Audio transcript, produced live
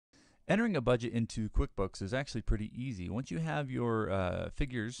Entering a budget into QuickBooks is actually pretty easy. Once you have your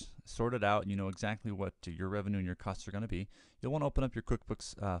figures sorted out, you know exactly what your revenue and your costs are going to be, you'll want to open up your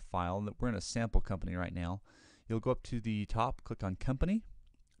QuickBooks file. We're in a sample company right now. You'll go up to the top, click on Company,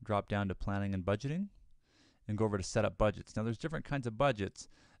 drop down to Planning and Budgeting, and go over to Set Up Budgets. Now there's different kinds of budgets.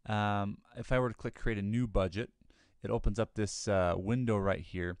 If I were to click Create a New Budget, it opens up this window right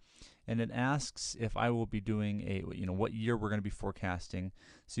here, and it asks if I will be doing what year we're going to be forecasting.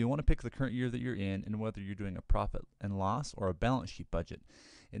 So you want to pick the current year that you're in and whether you're doing a profit and loss or a balance sheet budget.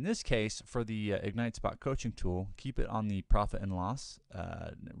 In this case, for the Ignite Spot coaching tool, keep it on the profit and loss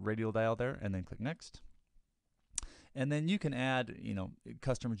radial dial there, and then click Next. And then you can add,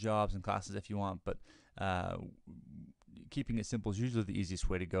 customer jobs and classes if you want, but keeping it simple is usually the easiest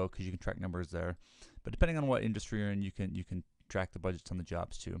way to go because you can track numbers there. But depending on what industry you're in, you can track the budgets on the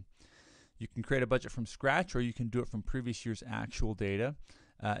jobs too. You can create a budget from scratch, or you can do it from previous year's actual data.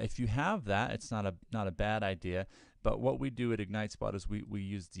 If you have that, it's not a bad idea. But what we do at Ignite Spot is we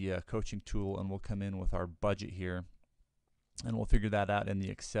use the coaching tool, and we'll come in with our budget here, and we'll figure that out in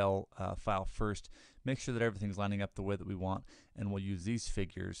the Excel file first. Make sure that everything's lining up the way that we want, and we'll use these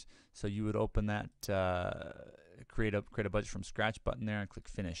figures. So you would open that create a budget from scratch button there and click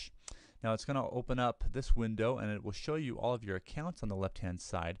Finish. Now it's going to open up this window, and it will show you all of your accounts on the left-hand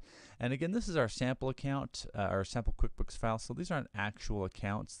side. And again, this is our sample account, our sample QuickBooks file. So these aren't actual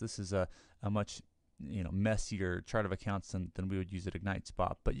accounts. This is a much messier chart of accounts than we would use at Ignite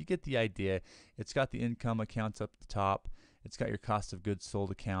Spot. But you get the idea. It's got the income accounts up at the top. It's got your cost of goods sold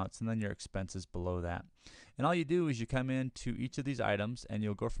accounts, and then your expenses below that. And all you do is you come into each of these items, and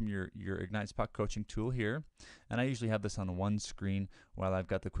you'll go from your Ignite Spot coaching tool here. And I usually have this on one screen while I've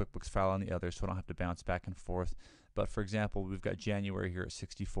got the QuickBooks file on the other, so I don't have to bounce back and forth. But for example, we've got January here at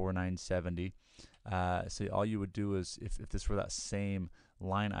 $64,970. So all you would do is, if this were that same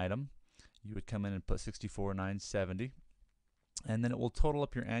line item, you would come in and put $64,970, and then it will total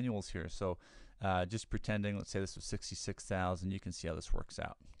up your annuals here. So just pretending, let's say this was $66,000, you can see how this works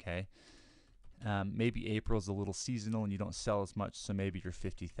out. Okay, maybe April's a little seasonal and you don't sell as much, so maybe you're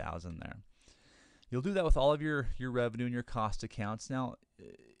 $50,000 there. You'll do that with all of your revenue and your cost accounts. Now,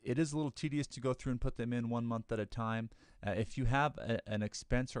 it is a little tedious to go through and put them in 1 month at a time. If you have an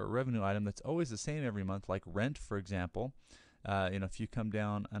expense or a revenue item that's always the same every month, like rent, for example, if you come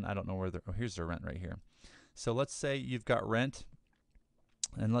down, and I don't know where here's the rent right here. So let's say you've got rent,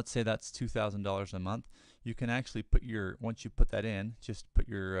 and let's say that's $2,000 a month. You can actually once you put that in, just put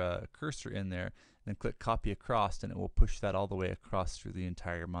your cursor in there, and then click copy across, and it will push that all the way across through the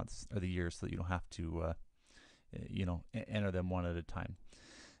entire month or the year, so that you don't have to, enter them one at a time.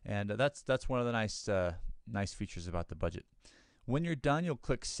 And that's one of the nice features about the budget. When you're done, you'll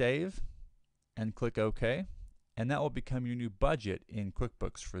click Save and click OK, and that will become your new budget in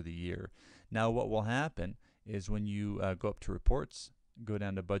QuickBooks for the year. Now, what will happen is when you go up to Reports, go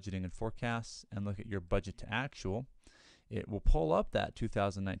down to Budgeting and Forecasts, and look at your budget to actual, it will pull up that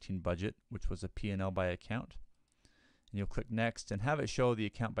 2019 budget, which was a P&L by account. And you'll click Next and have it show the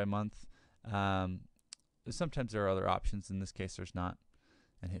account by month. Sometimes there are other options. In this case, there's not.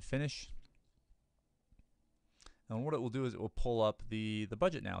 And hit Finish. And what it will do is it will pull up the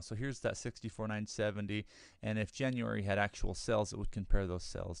budget now. So here's that $64,970, and if January had actual sales, it would compare those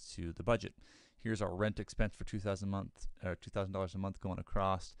sales to the budget. Here's our rent expense for $2,000 a month going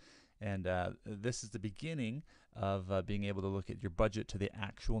across, and this is the beginning of being able to look at your budget to the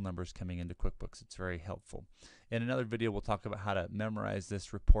actual numbers coming into QuickBooks. It's very helpful. In another video, we'll talk about how to memorize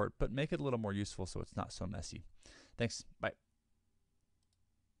this report, but make it a little more useful so it's not so messy. Thanks. Bye.